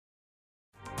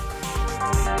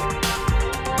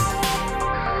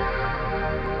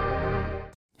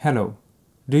Hello.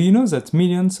 Do you know that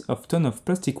millions of tons of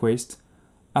plastic waste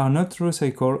are not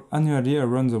recycled annually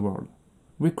around the world?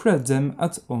 We create them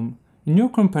at home, in your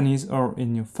companies or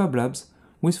in your fab labs,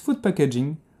 with food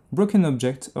packaging, broken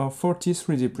objects or faulty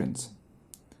 3D prints.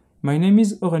 My name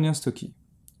is Aurélien Stocky.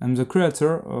 I'm the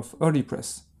creator of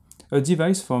Holipresse, a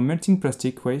device for melting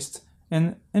plastic waste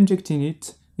and injecting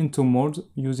it into molds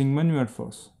using manual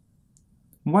force.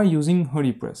 Why using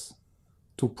Holipresse?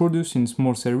 To produce in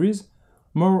small series,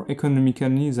 more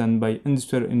economically than by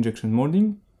industrial injection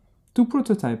molding, to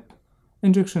prototype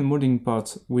injection molding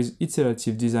parts with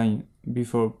iterative design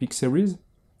before big series,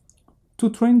 to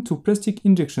train to plastic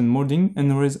injection molding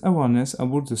and raise awareness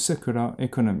about the circular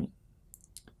economy.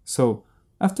 So,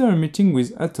 after a meeting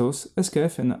with Atos,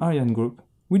 SKF and ArianeGroup,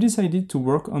 we decided to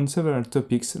work on several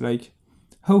topics like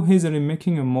how easily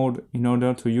making a mold in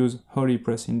order to use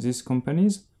Holipresse in these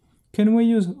companies. Can we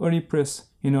use Holipresse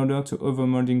in order to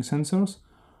overmolding sensors?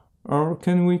 Or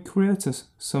can we create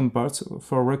some parts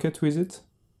for rocket with it?